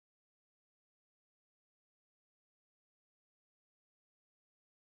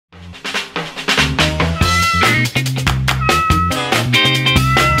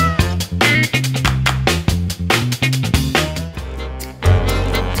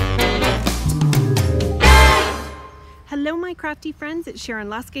my crafty friends, it's Sharon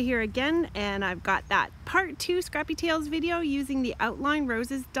Luska here again, and I've got that part 2 Scrappy Tails video using the Outline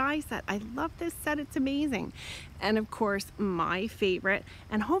Roses die set. I love this set, it's amazing. And of course my favorite,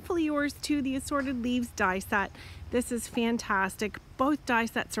 and hopefully yours too, the Assorted Leaves die set. This is fantastic. Both die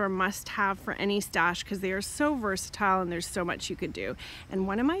sets are a must-have for any stash because they are so versatile and there's so much you could do. And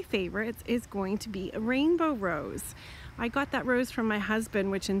one of my favorites is going to be a rainbow rose. I got that rose from my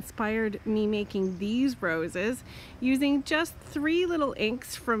husband, which inspired me making these roses using just 3 little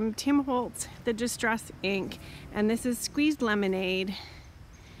inks from Tim Holtz, the Distress ink. And this is squeezed lemonade,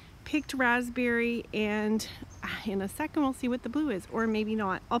 picked raspberry, and in a second we'll see what the blue is, or maybe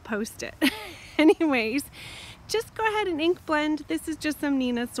not. I'll post it. Anyways, just go ahead and ink blend. This is just some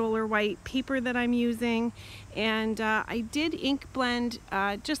Nina Solar White paper that I'm using, and I did ink blend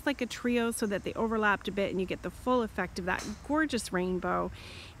just like a trio so that they overlapped a bit and you get the full effect of that gorgeous rainbow.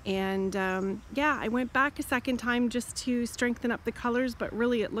 And yeah, I went back a second time just to strengthen up the colors, but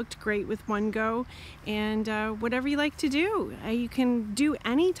really it looked great with one go. And whatever you like to do, you can do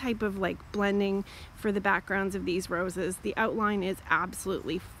any type of like blending for the backgrounds of these roses. The outline is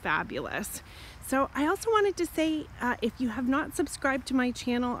absolutely fabulous. So I also wanted to say, if you have not subscribed to my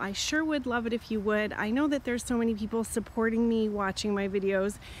channel, I sure would love it if you would. I know that there's so many people supporting me, watching my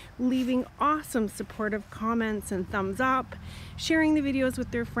videos, leaving awesome supportive comments and thumbs up, sharing the videos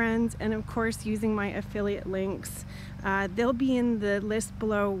with their friends, and of course using my affiliate links. They'll be in the list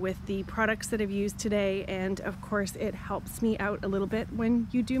below with the products that I've used today, and of course it helps me out a little bit when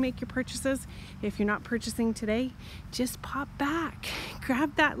you do make your purchases. If you're not purchasing today, just pop back,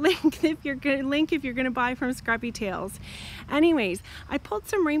 grab that link if you're gonna buy from Scrappy Tails. Anyways, I pulled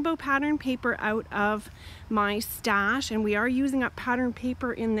some rainbow pattern paper out of my stash, and we are using up pattern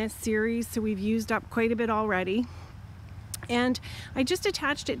paper in this series, so we've used up quite a bit already. And I just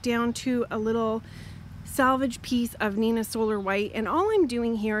attached it down to a little salvage piece of Nina Solar White, and all I'm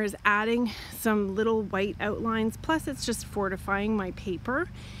doing here is adding some little white outlines, plus it's just fortifying my paper.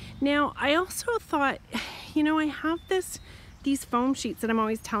 Now I also thought, you know, I have these foam sheets that I'm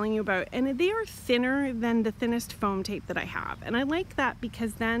always telling you about, and they are thinner than the thinnest foam tape that I have, and I like that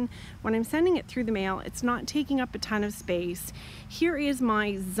because then when I'm sending it through the mail, it's not taking up a ton of space. Here is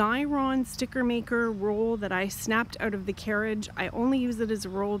my Xyron sticker maker roll that I snapped out of the carriage. I only use it as a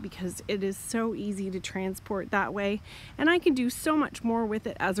roll because it is so easy to transport that way, and I can do so much more with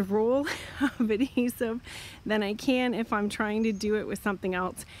it as a roll of adhesive than I can if I'm trying to do it with something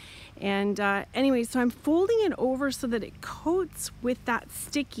else. And anyway, so I'm folding it over so that it coats with that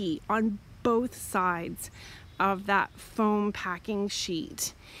sticky on both sides of that foam packing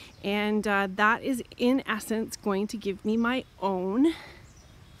sheet. And that is in essence going to give me my own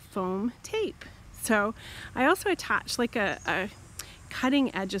foam tape. So I also attached like a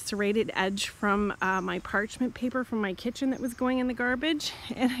cutting edge, a serrated edge from my parchment paper from my kitchen that was going in the garbage,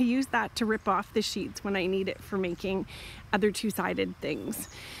 and I use that to rip off the sheets when I need it for making other two-sided things.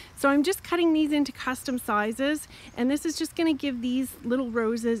 So I'm just cutting these into custom sizes, and this is just going to give these little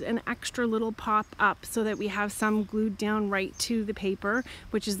roses an extra little pop up so that we have some glued down right to the paper,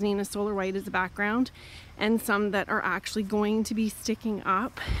 which is Nina Solar White as a background, and some that are actually going to be sticking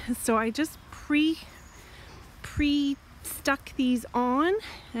up. So I just pre-stuck these on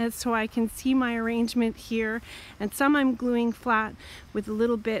so I can see my arrangement here, and some I'm gluing flat with a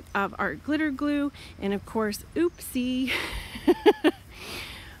little bit of art glitter glue, and of course, oopsie.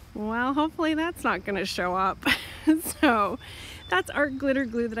 Well, hopefully that's not going to show up. So that's art glitter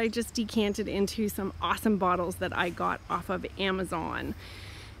glue that I just decanted into some awesome bottles that I got off of Amazon.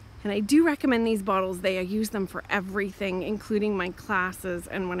 And I do recommend these bottles. I use them for everything, including my classes.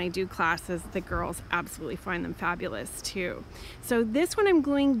 And when I do classes, the girls absolutely find them fabulous too. So this one I'm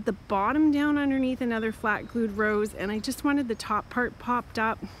gluing the bottom down underneath another flat glued rose, and I just wanted the top part popped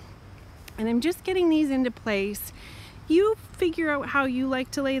up. And I'm just getting these into place. You figure out how you like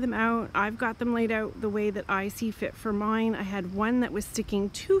to lay them out. I've got them laid out the way that I see fit for mine. I had one that was sticking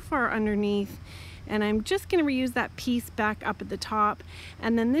too far underneath, and I'm just going to reuse that piece back up at the top.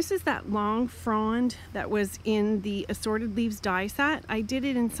 And then this is that long frond that was in the Assorted Leaves die set. I did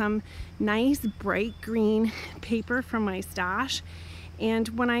it in some nice bright green paper from my stash. And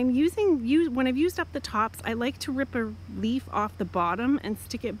when I've used up the tops, I like to rip a leaf off the bottom and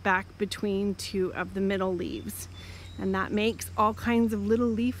stick it back between 2 of the middle leaves. And that makes all kinds of little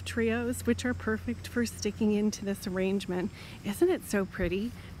leaf trios, which are perfect for sticking into this arrangement. Isn't it so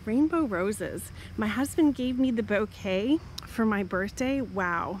pretty? Rainbow roses. My husband gave me the bouquet for my birthday.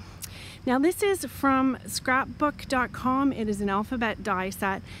 Wow. Now this is from scrapbook.com. It is an alphabet die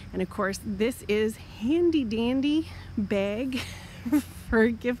set, and of course this is handy dandy bag for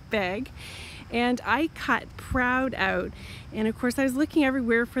a gift bag. And I cut proud out, and of course I was looking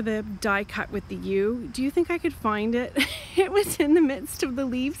everywhere for the die cut with the U. Do you think I could find it? It was in the midst of the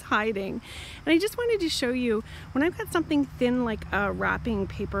leaves hiding. And I just wanted to show you, when I've got something thin like a wrapping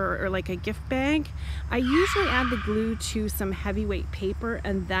paper or like a gift bag, I usually add the glue to some heavyweight paper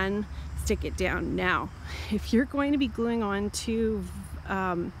and then stick it down. Now, if you're going to be gluing on to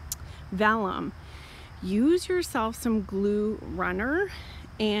vellum, use yourself some glue runner,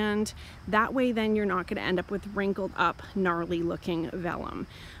 and that way then you're not going to end up with wrinkled up, gnarly looking vellum.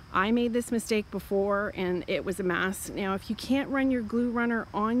 I made this mistake before and it was a mess. Now, if you can't run your glue runner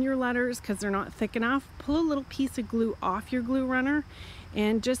on your letters because they're not thick enough, pull a little piece of glue off your glue runner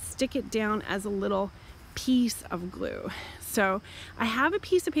and just stick it down as a little piece of glue. So I have a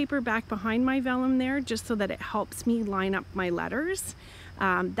piece of paper back behind my vellum there just so that it helps me line up my letters.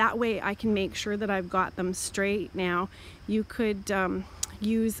 That way I can make sure that I've got them straight. Now, you could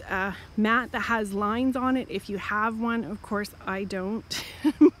use a mat that has lines on it if you have one. Of course I don't,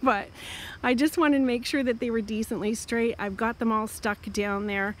 but I just wanted to make sure that they were decently straight. I've got them all stuck down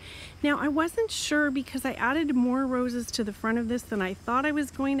there. Now, I wasn't sure because I added more roses to the front of this than I thought I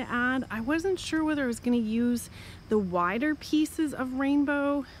was going to add. I wasn't sure whether I was going to use the wider pieces of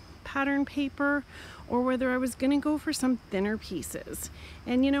rainbow pattern paper or whether I was going to go for some thinner pieces.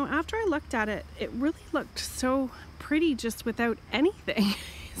 And you know, after I looked at it, it really looked so pretty just without anything.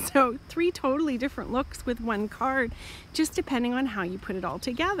 So 3 totally different looks with one card, just depending on how you put it all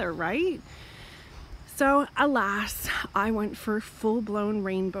together, right? So alas, I went for full-blown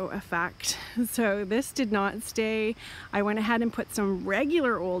rainbow effect. So this did not stay. I went ahead and put some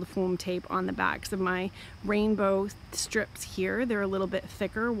regular old foam tape on the backs of my rainbow strips here. They're a little bit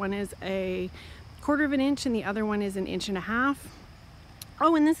thicker. One is a 1/4 of an inch and the other one is 1.5 inches.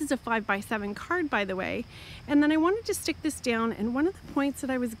 Oh, and this is a 5x7 card, by the way. And then I wanted to stick this down, and one of the points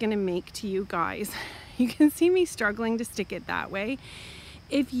that I was gonna make to you guys, you can see me struggling to stick it that way.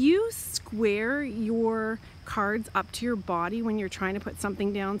 If you square your cards up to your body when you're trying to put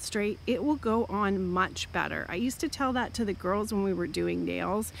something down straight, it will go on much better. I used to tell that to the girls when we were doing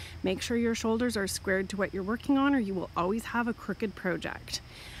nails. Make sure your shoulders are squared to what you're working on or you will always have a crooked project.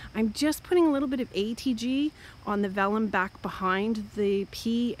 I'm just putting a little bit of ATG on the vellum back behind the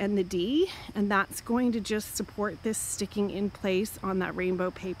P and the D, and that's going to just support this sticking in place on that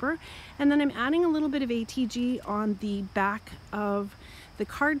rainbow paper. And then I'm adding a little bit of ATG on the back of the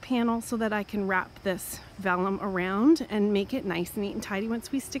card panel so that I can wrap this vellum around and make it nice and neat and tidy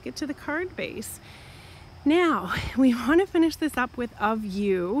once we stick it to the card base. Now, we want to finish this up with Of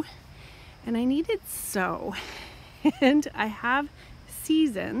You, and I needed So, and I have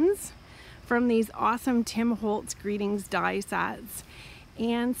Seasons from these awesome Tim Holtz greetings die sets.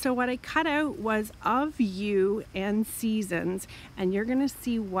 And so what I cut out was Of You and Seasons, and you're gonna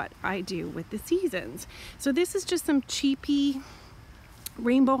see what I do with the seasons. So this is just some cheapy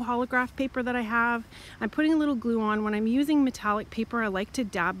rainbow holograph paper that I have. I'm putting a little glue on. When I'm using metallic paper, I like to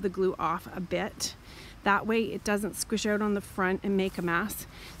dab the glue off a bit. That way it doesn't squish out on the front and make a mess.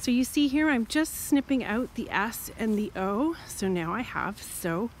 So you see here, I'm just snipping out the S and the O. So now I have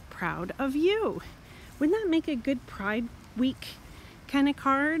So Proud of You. Wouldn't that make a good Pride Week kind of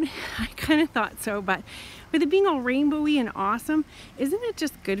card? I kind of thought so, but with it being all rainbowy and awesome, isn't it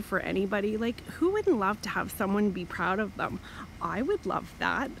just good for anybody? Like, who wouldn't love to have someone be proud of them? I would love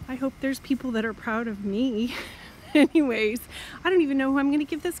that. I hope there's people that are proud of me. Anyways, I don't even know who I'm going to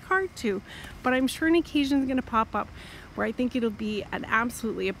give this card to, but I'm sure an occasion is going to pop up where I think it'll be an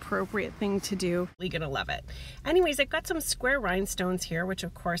absolutely appropriate thing to do. You're going to love it. Anyways, I've got some square rhinestones here, which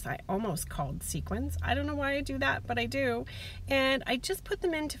of course I almost called sequins. I don't know why I do that, but I do. And I just put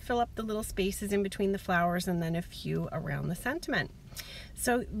them in to fill up the little spaces in between the flowers and then a few around the sentiment.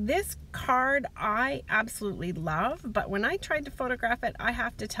 So this card I absolutely love, but when I tried to photograph it, I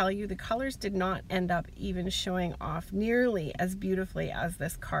have to tell you the colors did not end up even showing off nearly as beautifully as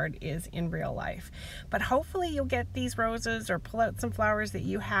this card is in real life. But hopefully you'll get these roses or pull out some flowers that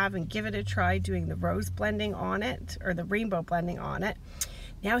you have and give it a try doing the rose blending on it or the rainbow blending on it.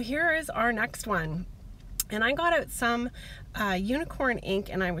 Now here is our next one. And I got out some unicorn ink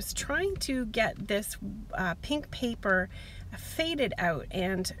and I was trying to get this pink paper faded out,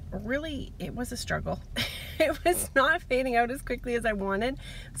 and really it was a struggle. It was not fading out as quickly as I wanted,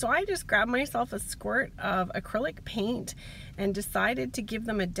 so I just grabbed myself a squirt of acrylic paint and decided to give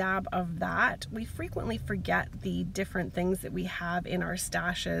them a dab of that. We frequently forget the different things that we have in our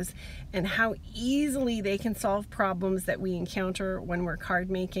stashes and how easily they can solve problems that we encounter when we're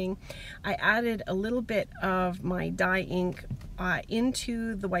card making. I added a little bit of my dye ink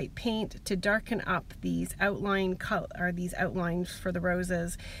into the white paint to darken up these these outlines for the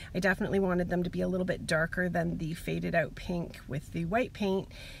roses. I definitely wanted them to be a little bit darker than the faded out pink with the white paint,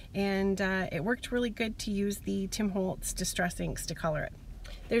 and it worked really good to use the Tim Holtz Distress Inks to color it.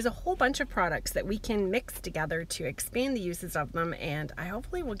 There's a whole bunch of products that we can mix together to expand the uses of them, and I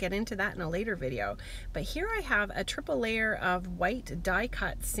hopefully will get into that in a later video. But here I have a triple layer of white die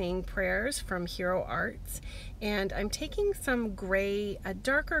cut saying prayers from Hero Arts, and I'm taking some gray, a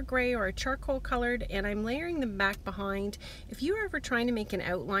darker gray or a charcoal colored, and I'm layering them back behind. If you're ever trying to make an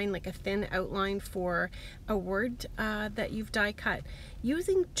outline, like a thin outline for a word that you've die cut,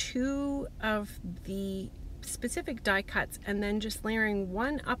 using 2 of the specific die cuts and then just layering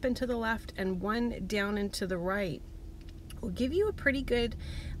one up into the left and one down into the right will give you a pretty good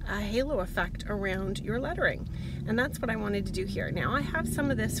halo effect around your lettering. And that's what I wanted to do here. Now I have some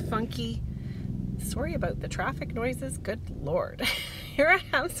of this funky, sorry about the traffic noises, good Lord. Here I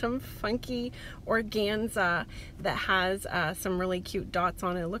have some funky organza that has some really cute dots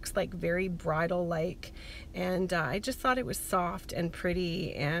on it. It looks like very bridal-like, and I just thought it was soft and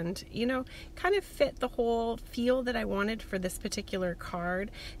pretty and, you know, kind of fit the whole feel that I wanted for this particular card.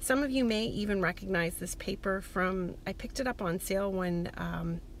 Some of you may even recognize this paper from, I picked it up on sale when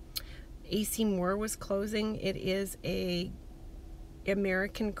AC Moore was closing. It is a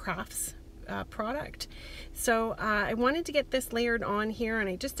American Crafts product. So I wanted to get this layered on here, and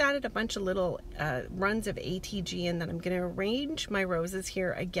I just added a bunch of little runs of ATG, and then I'm going to arrange my roses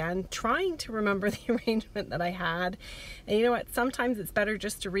here again, trying to remember the arrangement that I had. And you know what, sometimes it's better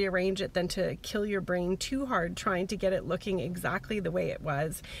just to rearrange it than to kill your brain too hard trying to get it looking exactly the way it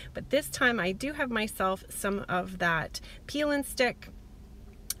was. But this time I do have myself some of that peel and stick.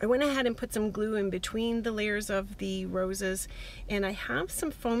 I went ahead and put some glue in between the layers of the roses, and I have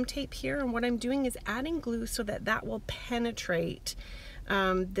some foam tape here, and what I'm doing is adding glue so that that will penetrate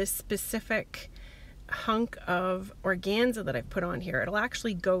this specific hunk of organza that I've put on here. It'll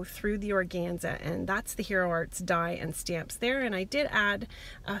actually go through the organza, and that's the Hero Arts die and stamps there. And I did add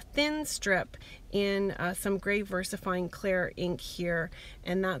a thin strip in some gray VersaFine Clair ink here,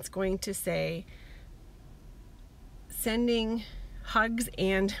 and that's going to say sending hugs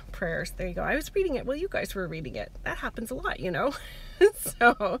and prayers. There you go. I was reading it. Well, you guys were reading it. That happens a lot, you know.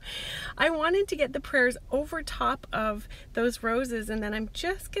 So I wanted to get the prayers over top of those roses, and then I'm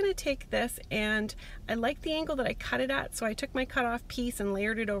just going to take this, and I like the angle that I cut it at, so I took my cut off piece and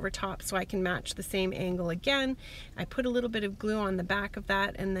layered it over top so I can match the same angle again. I put a little bit of glue on the back of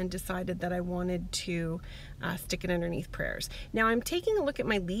that and then decided that I wanted to stick it underneath prayers. Now I'm taking a look at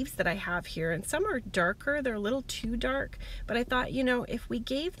my leaves that I have here, and some are darker. They're a little too dark, but I thought, you know, if we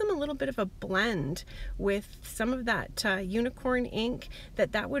gave them a little bit of a blend with some of that unicorn ink,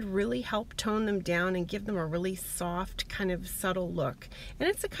 that would really help tone them down and give them a really soft, kind of subtle look. And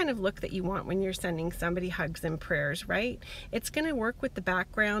it's the kind of look that you want when you're sending somebody hugs and prayers, right? It's going to work with the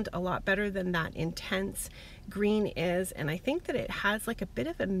background a lot better than that intense green is, and I think that it has like a bit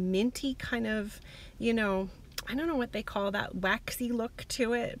of a minty kind of, you know, I don't know what they call that, waxy look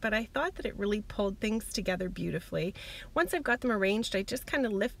to it, but I thought that it really pulled things together beautifully. Once I've got them arranged, I just kind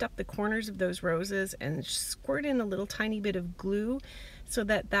of lift up the corners of those roses and squirt in a little tiny bit of glue so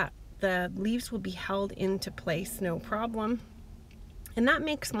that the leaves will be held into place, no problem. And that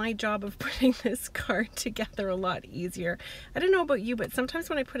makes my job of putting this card together a lot easier. I don't know about you, but sometimes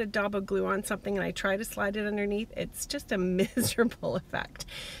when I put a dab of glue on something and I try to slide it underneath, it's just a miserable effect.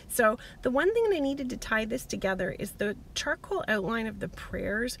 So the one thing that I needed to tie this together is the charcoal outline of the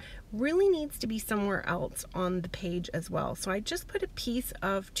prayers really needs to be somewhere else on the page as well. So I just put a piece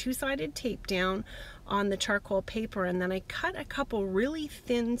of two-sided tape down on the charcoal paper, and then I cut a couple really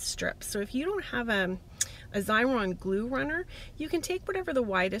thin strips. So if you don't have a Xyron glue runner, you can take whatever the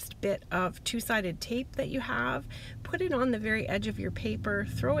widest bit of two-sided tape that you have, put it on the very edge of your paper,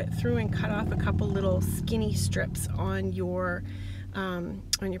 throw it through and cut off a couple little skinny strips on your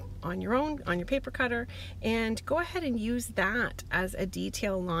paper cutter, and go ahead and use that as a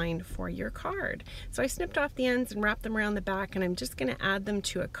detail line for your card. So I snipped off the ends and wrapped them around the back, and I'm just going to add them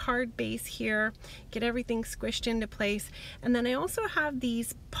to a card base here, get everything squished into place. And then I also have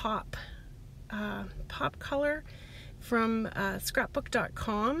these pop color from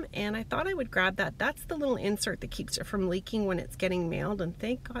scrapbook.com, and I thought I would grab that. That's the little insert that keeps it from leaking when it's getting mailed, and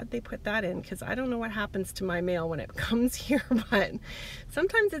thank God they put that in, because I don't know what happens to my mail when it comes here, but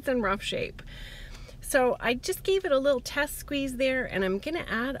sometimes it's in rough shape. So I just gave it a little test squeeze there, and I'm going to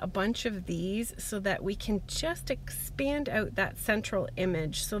add a bunch of these so that we can just expand out that central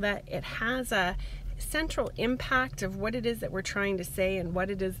image so that it has a central impact of what it is that we're trying to say and what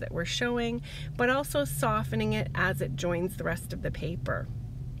it is that we're showing, but also softening it as it joins the rest of the paper.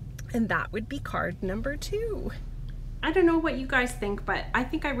 And that would be card number 2. I don't know what you guys think, but I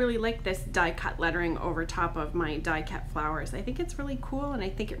think I really like this die cut lettering over top of my die cut flowers. I think it's really cool, and I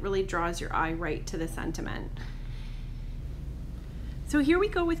think it really draws your eye right to the sentiment. So here we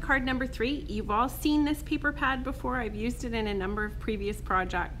go with card number 3. You've all seen this paper pad before. I've used it in a number of previous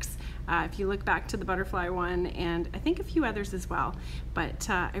projects. If you look back to the butterfly one, and I think a few others as well. But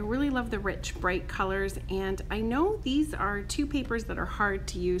I really love the rich, bright colors, and I know these are 2 papers that are hard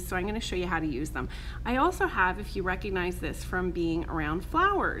to use, so I'm going to show you how to use them. I also have, if you recognize this from being around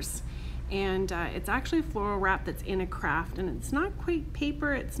flowers, and it's actually a floral wrap that's in a craft, and it's not quite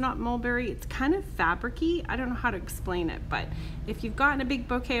paper, it's not mulberry, it's kind of fabricy. I don't know how to explain it, but if you've gotten a big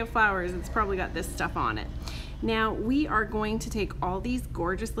bouquet of flowers, it's probably got this stuff on it. Now we are going to take all these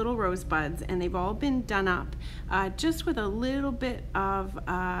gorgeous little rosebuds, and they've all been done up just with a little bit of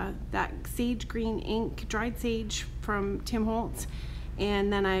that sage green ink, dried sage from Tim Holtz,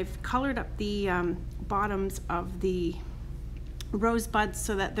 and then I've colored up the bottoms of the rosebuds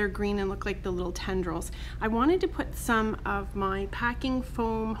so that they're green and look like the little tendrils. I wanted to put some of my packing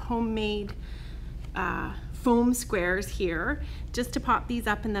foam homemade foam squares here just to pop these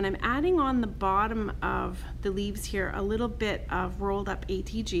up, and then I'm adding on the bottom of the leaves here a little bit of rolled up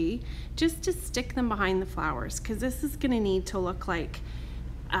ATG just to stick them behind the flowers, because this is going to need to look like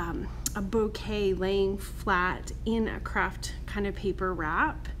a bouquet laying flat in a craft kind of paper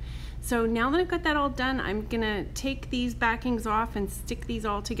wrap. So now that I've got that all done, I'm gonna take these backings off and stick these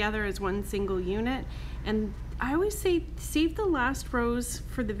all together as one single unit. And I always say save the last rose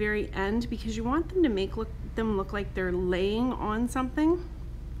for the very end, because you want them to make them look like they're laying on something.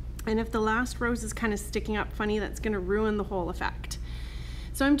 And if the last rose is kind of sticking up funny, that's gonna ruin the whole effect.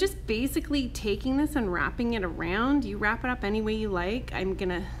 So I'm just basically taking this and wrapping it around. You wrap it up any way you like. I'm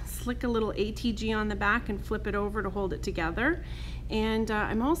gonna slick a little ATG on the back and flip it over to hold it together. And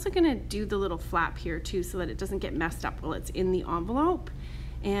I'm also gonna do the little flap here too, so that it doesn't get messed up while it's in the envelope.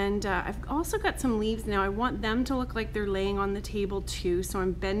 And I've also got some leaves now. I want them to look like they're laying on the table too, so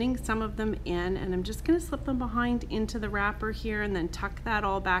I'm bending some of them in, and I'm just gonna slip them behind into the wrapper here and then tuck that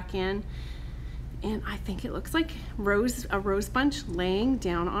all back in. And I think it looks like a rose bunch laying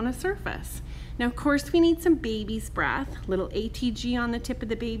down on a surface. Now, of course, we need some baby's breath, little ATG on the tip of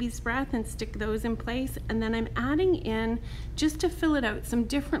the baby's breath, and stick those in place. And then I'm adding in, just to fill it out, some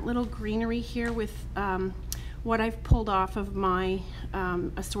different little greenery here with what I've pulled off of my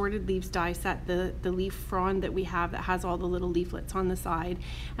assorted leaves die set, the leaf frond that we have that has all the little leaflets on the side.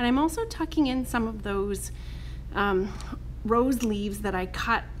 And I'm also tucking in some of those rose leaves that I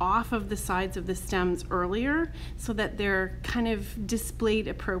cut off of the sides of the stems earlier, so that they're kind of displayed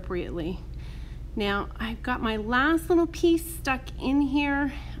appropriately. Now I've got my last little piece stuck in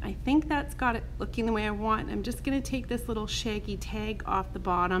here. I think that's got it looking the way I want. I'm just gonna take this little shaggy tag off the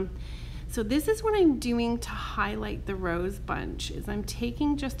bottom. So this is what I'm doing to highlight the rose bunch, is I'm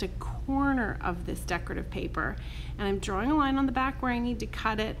taking just a corner of this decorative paper and I'm drawing a line on the back where I need to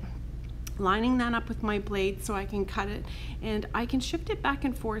cut it, lining that up with my blade so I can cut it, and I can shift it back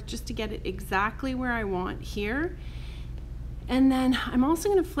and forth just to get it exactly where I want here. And then I'm also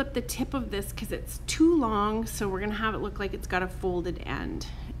going to flip the tip of this because it's too long, so we're going to have it look like it's got a folded end.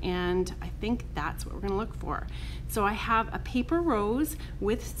 And I think that's what we're going to look for. So I have a paper rose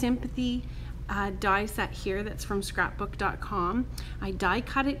with Sympathy die set here that's from scrapbook.com. I die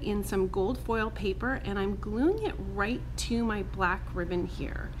cut it in some gold foil paper, and I'm gluing it right to my black ribbon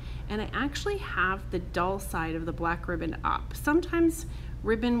here. And I actually have the dull side of the black ribbon up. Sometimes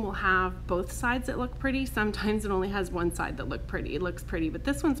ribbon will have both sides that look pretty. Sometimes it only has one side that looks pretty, but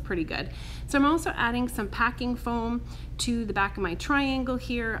this one's pretty good. So I'm also adding some packing foam to the back of my triangle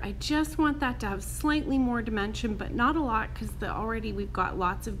here. I just want that to have slightly more dimension, but not a lot, because already we've got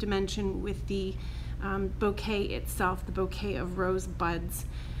lots of dimension with the bouquet itself, the bouquet of rose buds,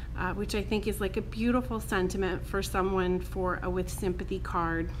 which I think is like a beautiful sentiment for someone for a With Sympathy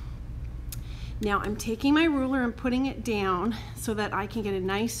card. Now I'm taking my ruler and putting it down so that I can get a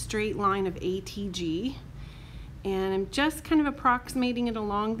nice straight line of ATG, and I'm just kind of approximating it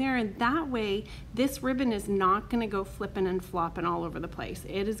along there, and that way this ribbon is not going to go flipping and flopping all over the place.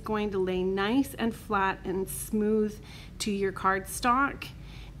 It is going to lay nice and flat and smooth to your cardstock,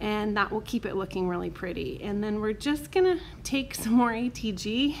 and that will keep it looking really pretty. And then we're just gonna take some more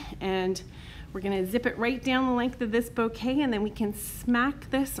ATG and we're gonna zip it right down the length of this bouquet, and then we can smack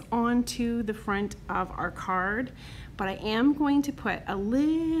this onto the front of our card. But I am going to put a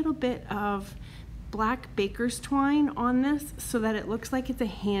little bit of black baker's twine on this so that it looks like it's a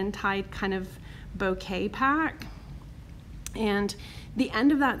hand-tied kind of bouquet pack. And the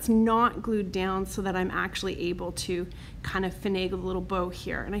end of that's not glued down so that I'm actually able to kind of finagle the little bow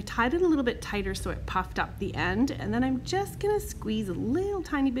here. And I tied it a little bit tighter so it puffed up the end. And then I'm just gonna squeeze a little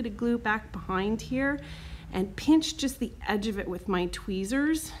tiny bit of glue back behind here and pinch just the edge of it with my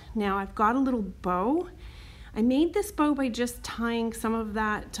tweezers. Now I've got a little bow. I made this bow by just tying some of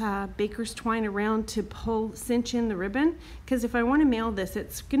that baker's twine around to cinch in the ribbon, because if I want to mail this,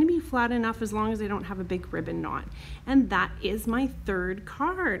 it's going to be flat enough as long as I don't have a big ribbon knot. And that is my third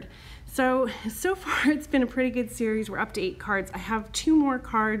card. So far it's been a pretty good series. We're up to 8 cards. I have 2 more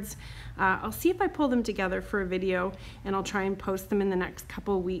cards. I'll see if I pull them together for a video, and I'll try and post them in the next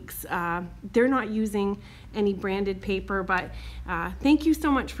couple of weeks. They're not using any branded paper, but thank you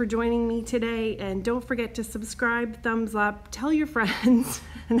so much for joining me today, and don't forget to subscribe, thumbs up, tell your friends,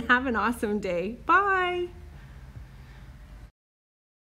 and have an awesome day. Bye!